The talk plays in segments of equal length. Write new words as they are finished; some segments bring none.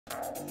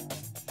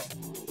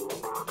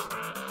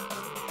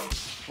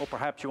Well,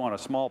 perhaps you want a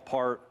small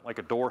part like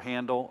a door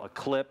handle, a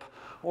clip,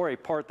 or a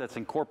part that's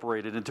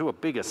incorporated into a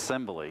big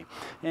assembly.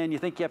 And you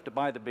think you have to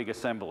buy the big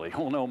assembly.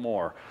 Well, no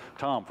more.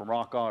 Tom from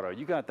RockAuto,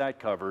 you got that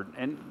covered.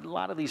 And a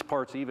lot of these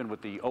parts, even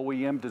with the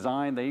OEM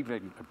design, they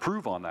even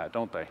improve on that,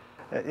 don't they?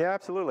 Yeah,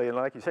 absolutely. And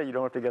like you said, you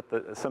don't have to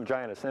get some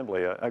giant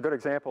assembly. A good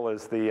example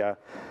is the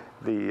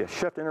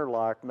shift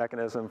interlock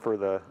mechanism for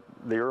the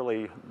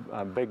early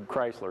big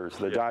Chryslers,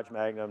 the Dodge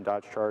Magnum,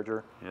 Dodge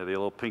Charger. Yeah, the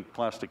little pink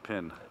plastic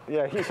pin.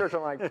 Yeah, he searched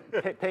on like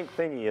pink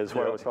thingy is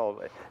what it was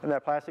called. And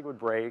that plastic would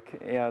break,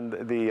 and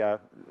the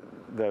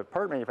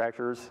part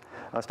manufacturers,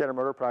 Standard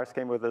Motor Products,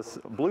 came with this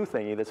blue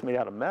thingy that's made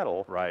out of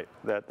metal. Right.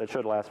 That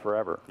should last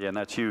forever. Yeah, and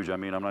that's huge. I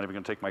mean, I'm not even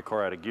going to take my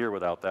car out of gear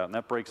without that, and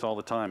that breaks all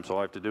the time. So all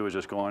I have to do is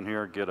just go on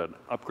here, get an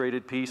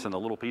upgraded piece, and the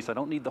little piece. I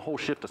don't need the whole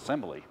shift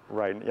assembly.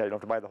 Right. Yeah, you don't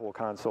have to buy the whole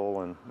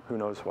console and who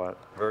knows what.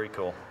 Very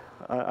cool.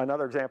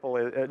 Another example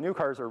is new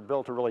cars are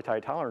built to really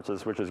tight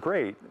tolerances, which is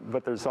great,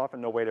 but there's often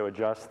no way to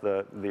adjust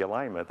the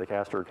alignment, the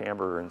caster,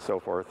 camber, and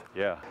so forth.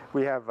 Yeah.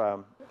 We have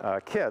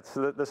kits.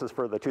 This is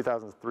for the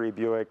 2003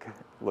 Buick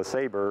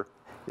LeSabre.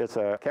 It's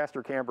a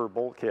caster camber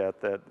bolt kit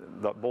that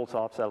the bolts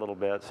offset a little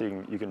bit, so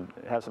you can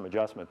have some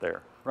adjustment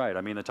there. Right.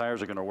 I mean, the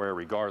tires are going to wear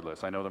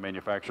regardless. I know the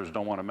manufacturers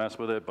don't want to mess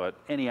with it, but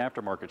any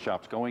aftermarket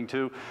shop's going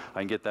to. I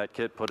can get that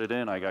kit, put it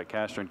in. I got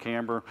caster and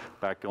camber,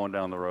 back going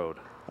down the road.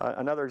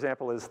 Another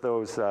example is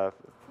those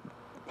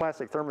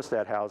plastic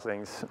thermostat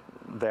housings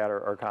that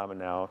are common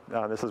now.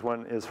 This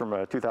one is from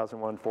a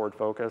 2001 Ford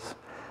Focus.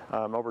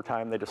 Over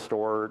time, they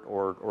distort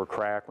or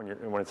crack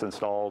when it's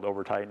installed,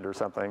 over tightened or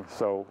something.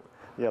 So,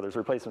 yeah, there's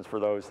replacements for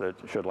those that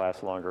should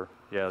last longer.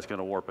 Yeah, it's going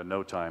to warp in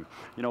no time.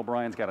 You know,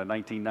 Brian's got a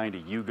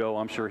 1990 Yugo.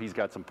 I'm sure he's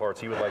got some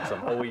parts. He would like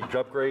some OE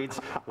upgrades.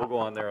 We'll go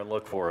on there and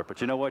look for it. But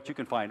you know what? You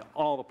can find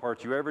all the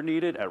parts you ever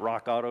needed at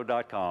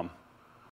rockauto.com.